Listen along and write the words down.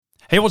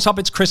Hey, what's up?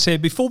 It's Chris here.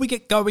 Before we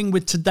get going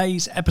with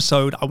today's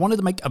episode, I wanted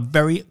to make a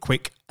very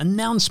quick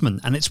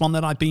announcement, and it's one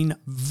that I've been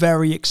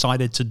very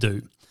excited to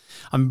do.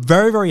 I'm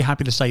very, very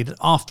happy to say that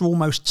after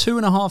almost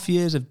 2.5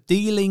 years of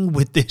dealing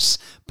with this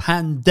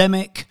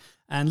pandemic,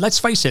 and let's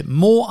face it,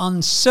 more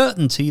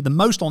uncertainty than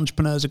most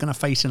entrepreneurs are going to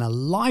face in a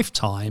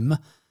lifetime,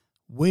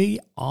 we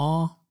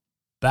are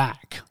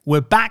back.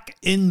 We're back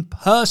in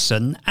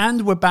person,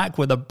 and we're back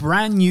with a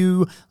brand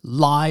new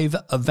live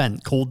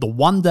event called the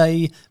One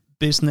Day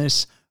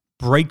Business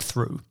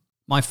Breakthrough.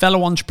 My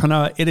fellow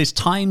entrepreneur, it is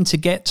time to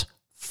get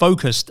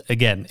focused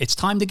again. It's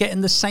time to get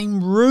in the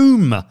same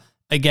room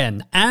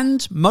again.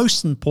 And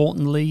most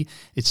importantly,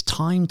 it's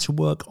time to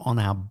work on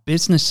our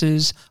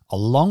businesses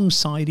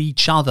alongside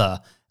each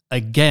other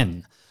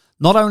again.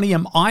 Not only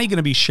am I going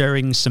to be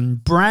sharing some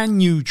brand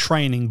new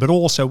training, but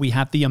also we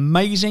have the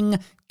amazing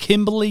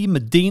Kimberly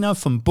Medina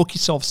from Book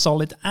Yourself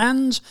Solid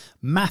and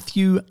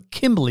Matthew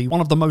Kimberly,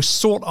 one of the most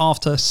sought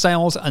after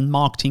sales and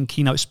marketing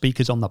keynote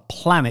speakers on the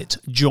planet,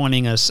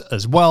 joining us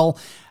as well.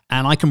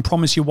 And I can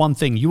promise you one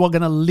thing, you are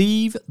going to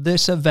leave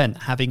this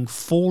event having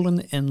fallen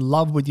in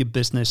love with your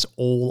business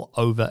all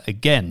over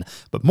again.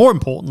 But more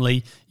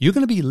importantly, you're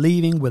going to be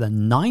leaving with a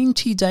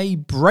 90-day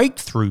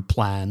breakthrough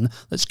plan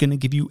that's going to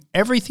give you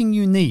everything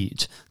you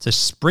need to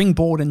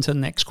springboard into the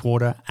next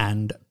quarter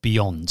and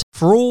beyond.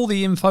 For all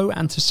the info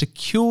and to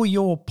secure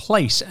your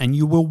place, and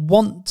you will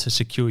want to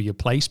secure your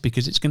place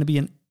because it's going to be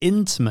an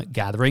intimate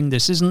gathering.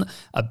 This isn't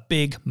a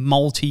big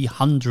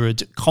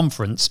multi-hundred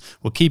conference.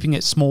 We're keeping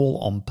it small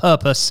on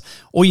purpose.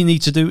 All you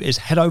need to do is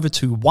head over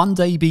to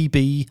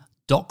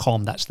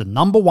onedaybb.com. That's the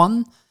number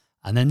one,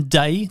 and then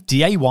day,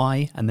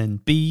 D-A-Y, and then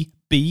B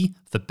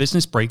for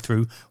Business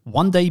Breakthrough,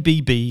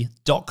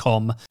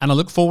 onedaybb.com. And I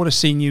look forward to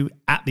seeing you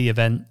at the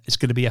event. It's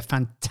going to be a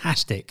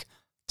fantastic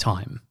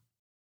time.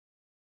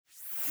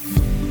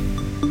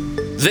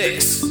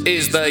 This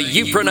is the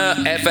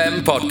Youpreneur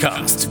FM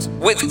podcast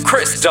with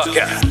Chris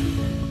Ducker.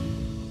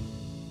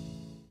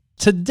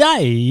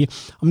 Today,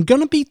 I'm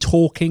going to be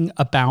talking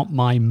about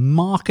my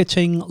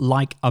marketing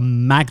like a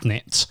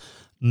magnet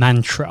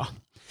mantra.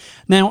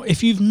 Now,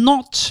 if you've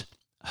not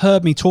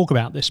heard me talk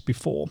about this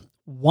before,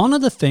 one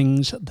of the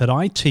things that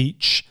I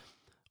teach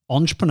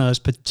entrepreneurs,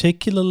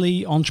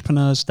 particularly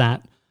entrepreneurs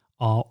that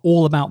are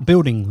all about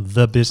building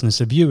the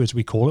business of you, as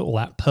we call it, or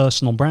that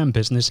personal brand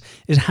business,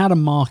 is how to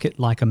market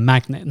like a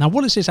magnet. Now,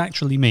 what does this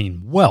actually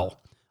mean?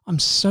 Well, I'm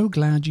so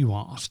glad you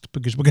asked,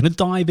 because we're going to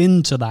dive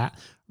into that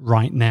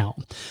right now.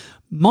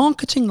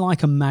 Marketing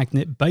like a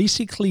magnet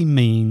basically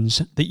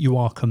means that you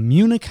are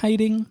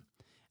communicating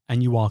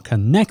and you are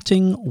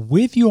connecting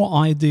with your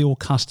ideal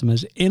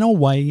customers in a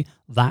way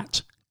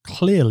that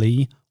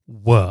clearly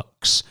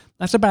works.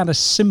 That's about as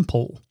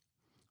simple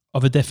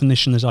of a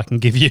definition as I can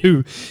give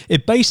you.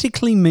 It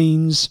basically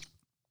means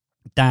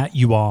that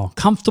you are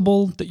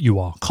comfortable, that you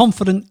are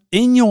confident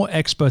in your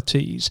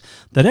expertise,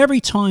 that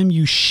every time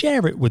you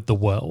share it with the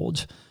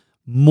world,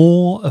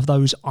 more of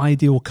those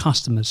ideal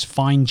customers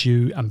find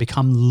you and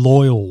become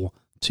loyal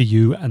to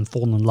you and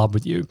fall in love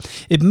with you.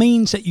 It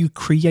means that you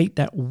create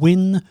that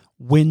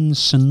win-win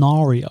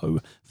scenario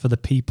for the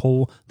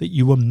people that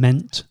you were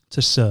meant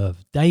to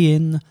serve day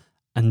in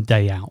and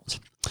day out.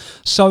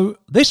 So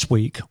this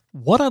week,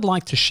 what I'd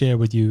like to share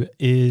with you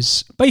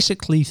is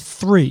basically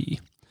 3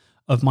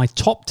 of my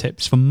top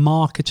tips for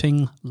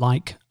marketing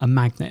like a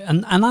magnet.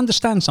 And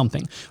understand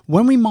something.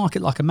 When we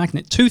market like a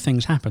magnet, 2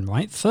 things happen,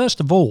 right? First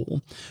of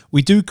all,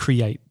 we do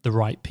create the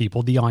right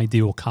people, the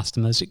ideal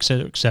customers, et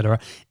cetera,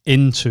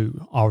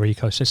 into our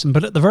ecosystem.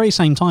 But at the very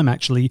same time,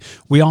 actually,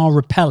 we are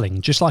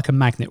repelling, just like a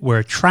magnet. We're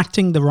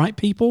attracting the right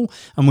people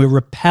and we're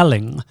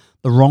repelling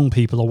the wrong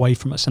people away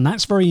from us. And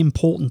that's very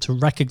important to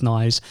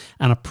recognize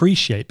and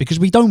appreciate, because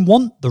we don't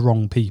want the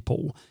wrong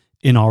people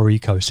in our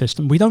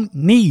ecosystem. We don't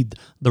need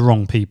the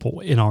wrong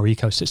people in our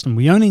ecosystem.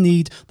 We only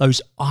need those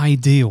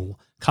ideal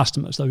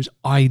customers, those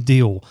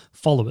ideal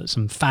followers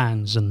and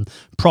fans and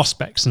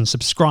prospects and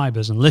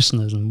subscribers and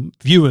listeners and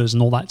viewers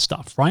and all that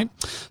stuff, right?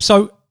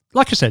 So,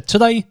 like I said,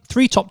 today,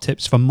 3 top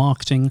tips for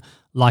marketing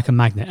like a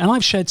magnet. And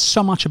I've shared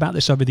so much about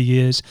this over the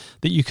years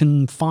that you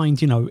can find,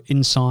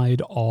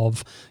 inside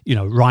of,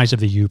 Rise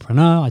of the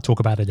Youpreneur. I talk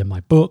about it in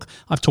my book.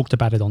 I've talked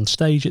about it on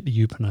stage at the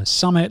Youpreneur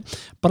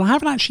Summit, but I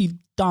haven't actually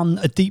done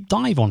a deep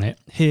dive on it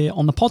here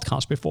on the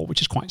podcast before, which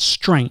is quite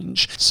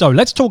strange. So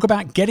let's talk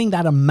about getting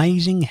that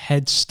amazing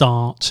head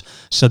start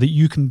so that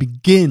you can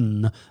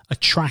begin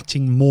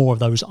attracting more of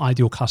those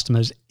ideal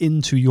customers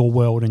into your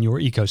world and your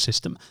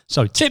ecosystem.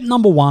 So tip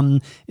number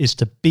 1 is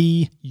to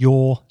be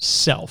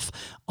yourself.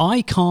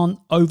 I can't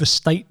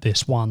overstate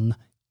this one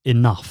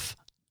enough.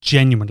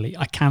 Genuinely,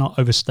 I cannot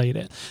overstate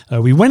it.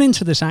 We went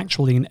into this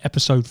actually in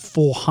episode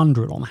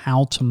 400 on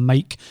how to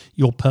make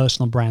your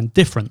personal brand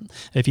different.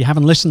 If you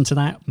haven't listened to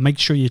that, make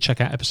sure you check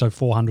out episode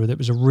 400. It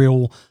was a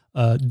real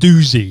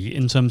doozy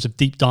in terms of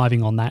deep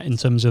diving on that, in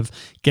terms of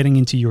getting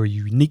into your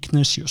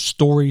uniqueness, your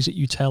stories that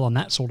you tell, and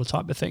that sort of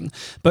type of thing.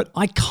 But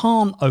I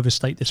can't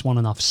overstate this one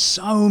enough.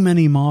 So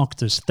many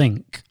marketers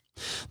think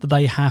that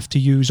they have to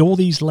use all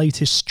these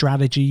latest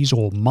strategies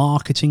or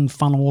marketing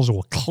funnels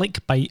or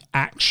clickbait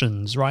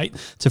actions, right,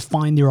 to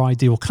find their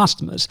ideal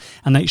customers.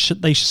 And they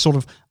should sort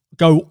of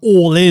go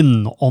all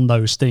in on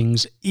those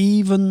things,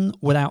 even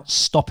without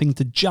stopping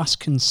to just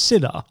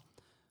consider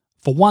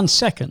for 1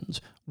 second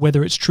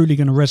whether it's truly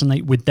going to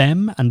resonate with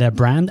them and their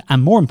brand,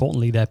 and more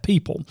importantly, their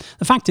people.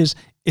 The fact is,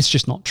 it's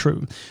just not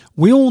true.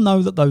 We all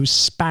know that those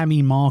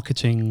spammy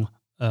marketing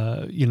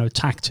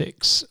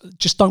tactics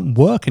just don't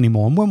work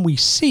anymore. And when we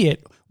see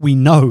it, we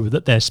know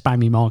that they're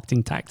spammy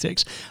marketing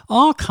tactics.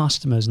 Our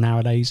customers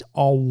nowadays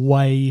are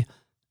way,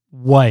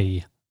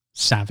 way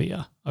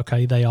savvier.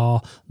 Okay, they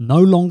are no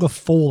longer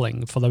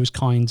falling for those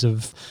kinds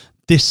of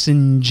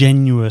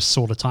disingenuous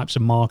sort of types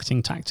of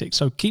marketing tactics.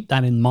 So keep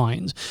that in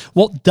mind.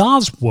 What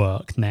does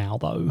work now,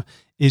 though,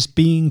 is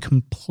being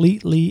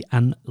completely,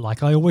 and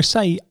like I always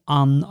say,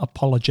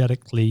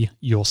 unapologetically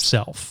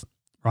yourself,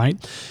 right?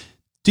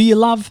 Do you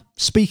love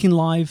speaking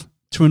live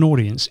to an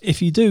audience?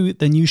 If you do,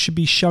 then you should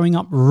be showing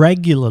up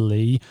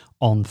regularly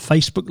on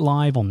Facebook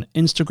Live, on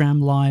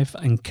Instagram Live,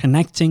 and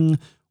connecting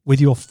with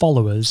your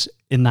followers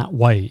in that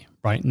way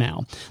right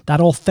now. That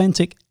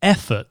authentic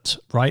effort,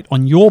 right,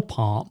 on your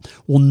part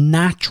will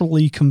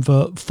naturally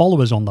convert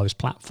followers on those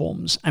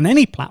platforms, and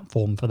any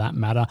platform for that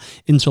matter,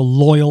 into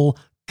loyal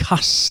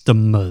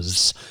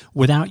customers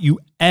without you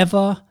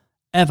ever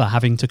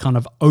having to kind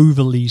of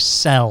overly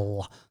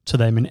sell to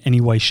them in any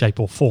way, shape,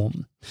 or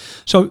form.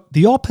 So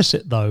the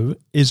opposite, though,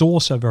 is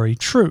also very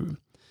true.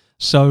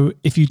 So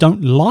if you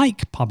don't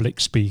like public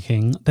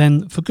speaking,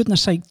 then for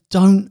goodness sake,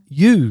 don't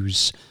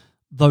use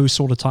those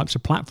sort of types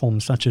of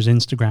platforms such as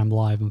Instagram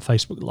Live and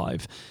Facebook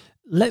Live.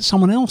 Let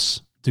someone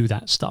else do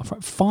that stuff.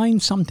 Right?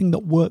 Find something that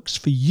works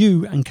for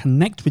you and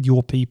connect with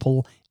your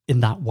people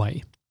in that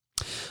way.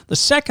 The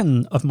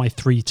second of my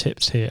 3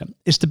 tips here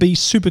is to be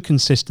super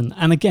consistent.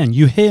 And again,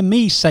 you hear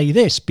me say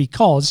this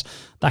because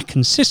that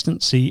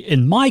consistency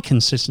in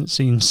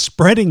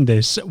spreading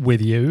this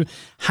with you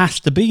has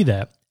to be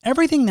there.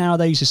 Everything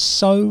nowadays is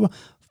so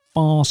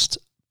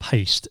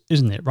fast-paced,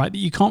 isn't it? Right? That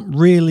you can't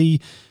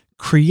really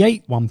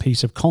create one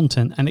piece of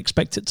content and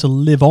expect it to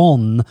live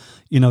on,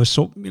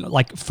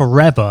 like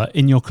forever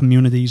in your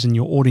communities and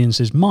your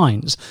audience's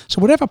minds.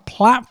 So whatever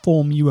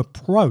platform you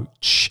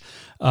approach,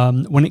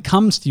 when it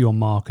comes to your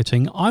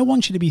marketing, I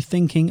want you to be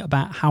thinking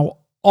about how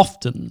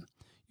often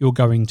you're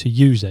going to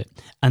use it.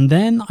 And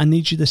then I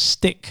need you to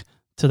stick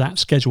to that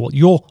schedule.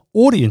 Your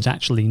audience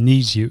actually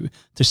needs you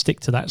to stick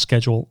to that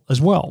schedule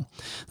as well.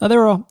 Now,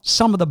 there are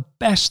some of the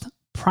best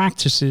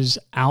practices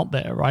out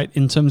there, right,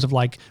 in terms of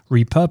like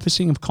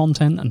repurposing of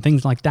content and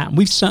things like that. And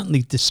we've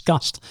certainly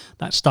discussed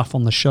that stuff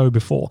on the show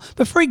before.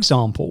 But for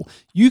example,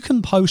 you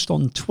can post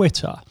on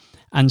Twitter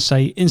and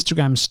say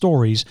Instagram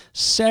stories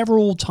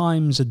several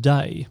times a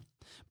day,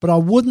 but I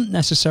wouldn't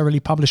necessarily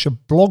publish a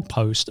blog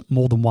post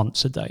more than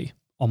once a day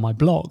on my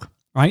blog,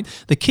 right?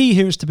 The key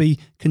here is to be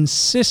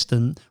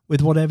consistent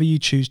with whatever you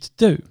choose to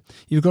do.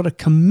 You've got to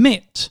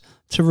commit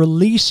to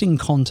releasing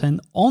content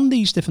on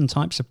these different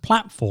types of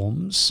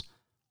platforms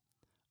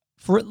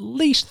for at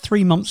least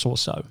 3 months or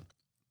so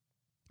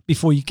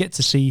before you get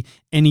to see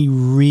any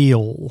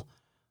real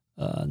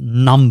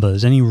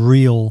numbers, any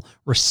real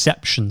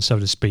reception, so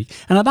to speak.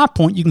 And at that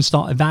point, you can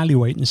start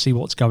evaluating and see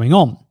what's going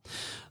on.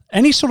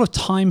 Any sort of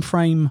time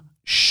frame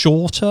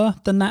shorter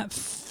than that,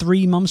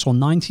 3 months or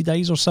 90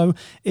 days or so,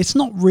 it's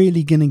not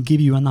really going to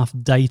give you enough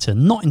data,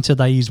 not in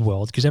today's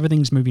world, because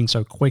everything's moving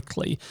so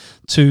quickly,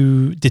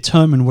 to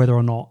determine whether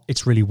or not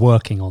it's really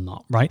working or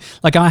not, right?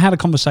 Like I had a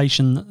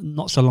conversation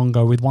not so long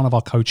ago with one of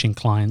our coaching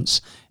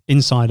clients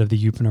inside of the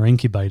Youpreneur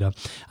Incubator,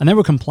 and they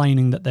were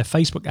complaining that their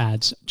Facebook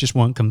ads just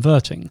weren't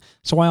converting.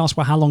 So I asked,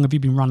 well, how long have you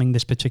been running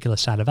this particular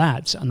set of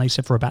ads? And they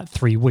said for about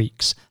 3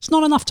 weeks. It's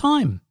not enough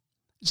time.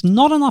 It's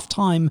not enough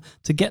time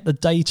to get the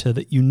data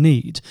that you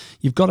need.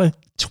 You've got to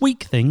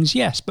tweak things,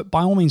 yes, but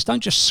by all means,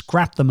 don't just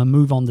scrap them and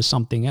move on to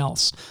something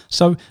else.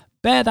 So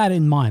bear that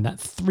in mind, that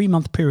 3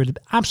 month period,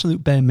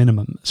 absolute bare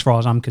minimum, as far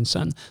as I'm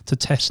concerned, to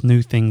test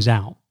new things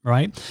out,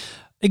 right?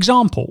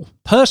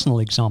 Personal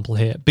example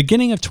here.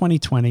 Beginning of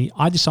 2020,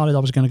 I decided I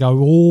was going to go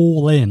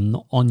all in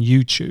on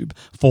YouTube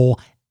for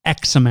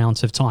X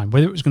amount of time,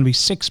 whether it was going to be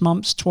 6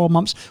 months, 12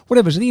 months,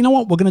 whatever. So you know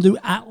what? We're going to do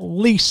at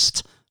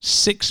least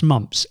 6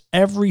 months.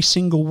 Every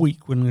single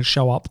week, we're going to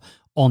show up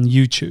on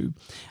YouTube.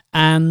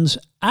 And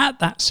at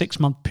that 6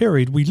 month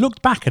period, we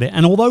looked back at it.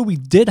 And although we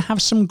did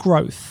have some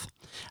growth,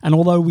 and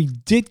although we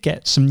did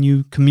get some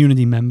new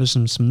community members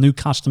and some new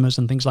customers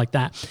and things like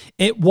that,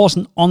 it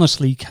wasn't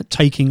honestly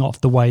taking off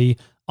the way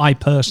I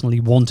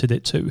personally wanted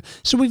it to.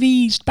 So we've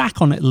eased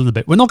back on it a little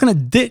bit. We're not going to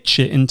ditch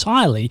it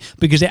entirely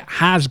because it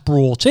has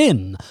brought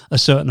in a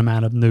certain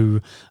amount of new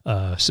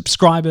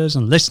subscribers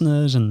and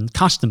listeners and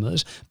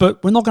customers,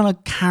 but we're not going to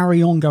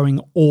carry on going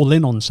all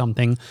in on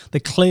something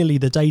that clearly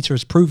the data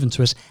has proven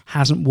to us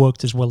hasn't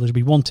worked as well as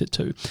we want it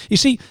to. You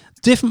see,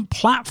 different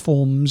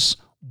platforms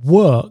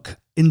work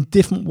in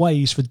different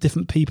ways for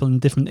different people in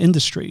different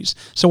industries.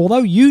 So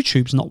although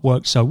YouTube's not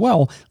worked so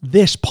well,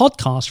 this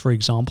podcast, for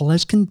example,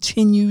 has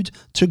continued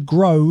to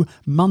grow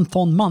month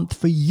on month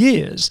for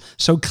years.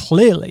 So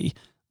clearly,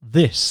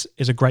 this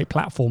is a great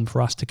platform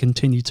for us to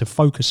continue to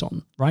focus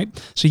on, right?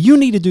 So you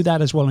need to do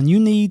that as well, and you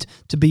need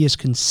to be as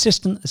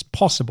consistent as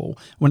possible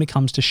when it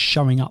comes to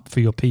showing up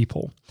for your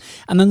people.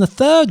 And then the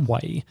third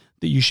way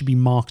that you should be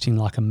marketing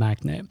like a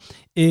magnet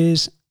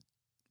is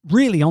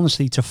really,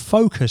 honestly, to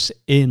focus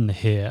in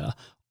here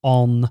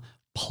on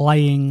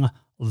playing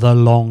the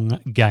long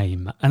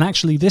game. And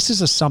actually, this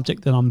is a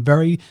subject that I'm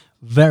very,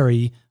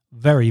 very,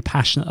 very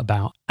passionate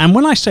about. And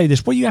when I say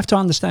this, what you have to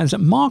understand is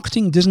that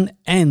marketing doesn't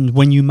end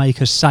when you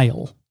make a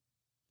sale.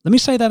 Let me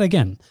say that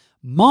again.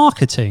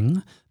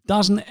 Marketing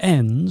doesn't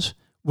end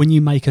when you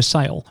make a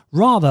sale.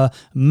 Rather,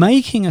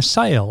 making a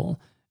sale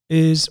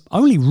is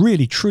only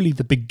really, truly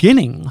the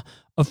beginning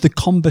of the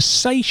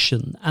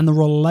conversation and the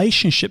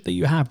relationship that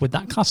you have with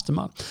that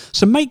customer.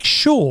 So make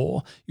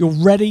sure you're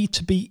ready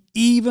to be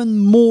even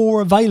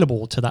more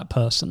available to that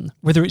person,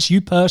 whether it's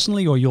you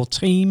personally or your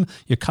team,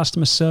 your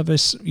customer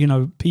service,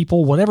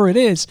 people, whatever it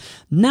is.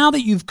 Now that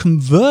you've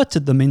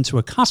converted them into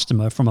a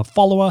customer, from a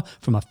follower,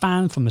 from a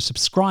fan, from a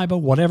subscriber,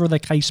 whatever the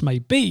case may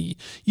be,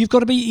 you've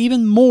got to be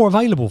even more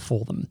available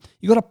for them.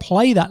 You've got to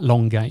play that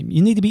long game.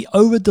 You need to be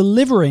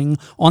over-delivering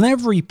on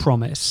every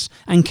promise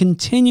and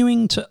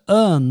continuing to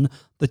earn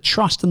the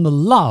trust and the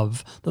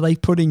love that they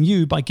put in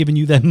you by giving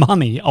you their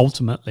money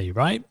ultimately,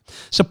 right?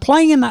 So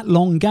playing in that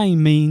long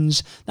game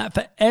means that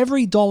for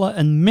every dollar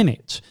and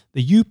minute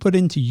that you put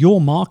into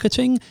your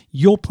marketing,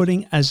 you're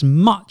putting as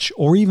much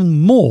or even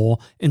more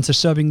into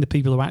serving the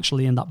people who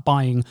actually end up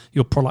buying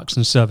your products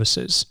and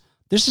services.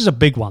 This is a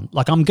big one.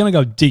 I'm going to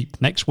go deep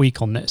next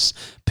week on this.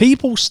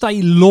 People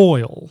stay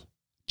loyal,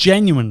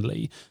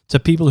 genuinely,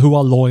 to people who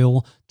are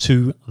loyal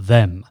to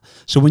them.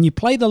 So when you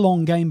play the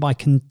long game by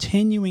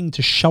continuing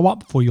to show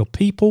up for your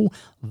people,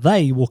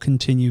 they will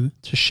continue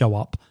to show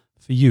up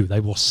for you. They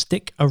will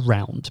stick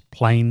around,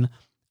 plain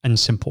and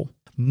simple.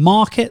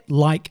 Market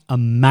like a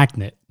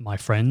magnet, my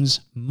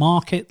friends.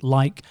 Market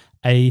like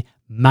a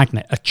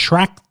magnet.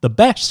 Attract the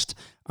best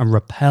and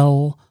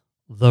repel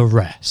the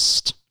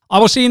rest. I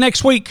will see you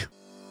next week.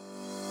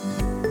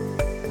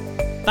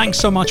 Thanks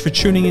so much for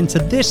tuning into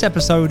this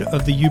episode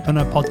of the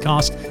Youpreneur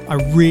podcast. I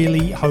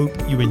really hope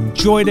you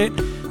enjoyed it.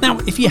 Now,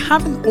 if you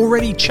haven't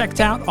already checked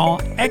out our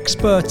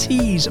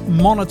expertise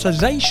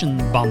monetization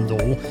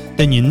bundle,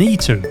 then you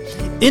need to.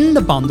 In the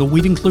bundle,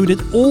 we've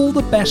included all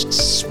the best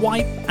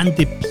swipe and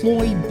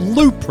deploy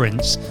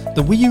blueprints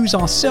that we use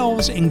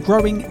ourselves in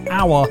growing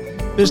our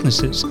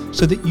businesses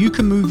so that you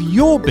can move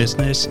your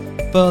business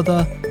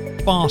further,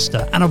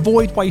 faster, and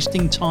avoid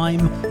wasting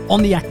time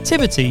on the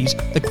activities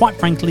that, quite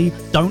frankly,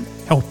 don't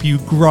help you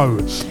grow.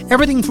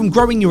 Everything from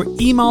growing your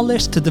email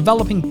list to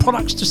developing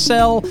products to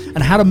sell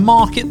and how to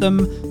market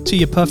them to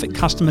your perfect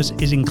customers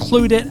is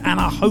included, and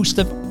a host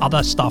of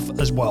other stuff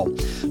as well.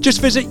 Just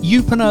visit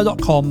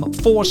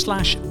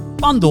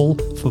youpreneur.com/bundle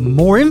for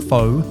more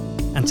info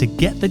and to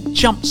get the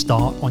jump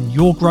start on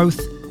your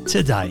growth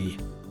today.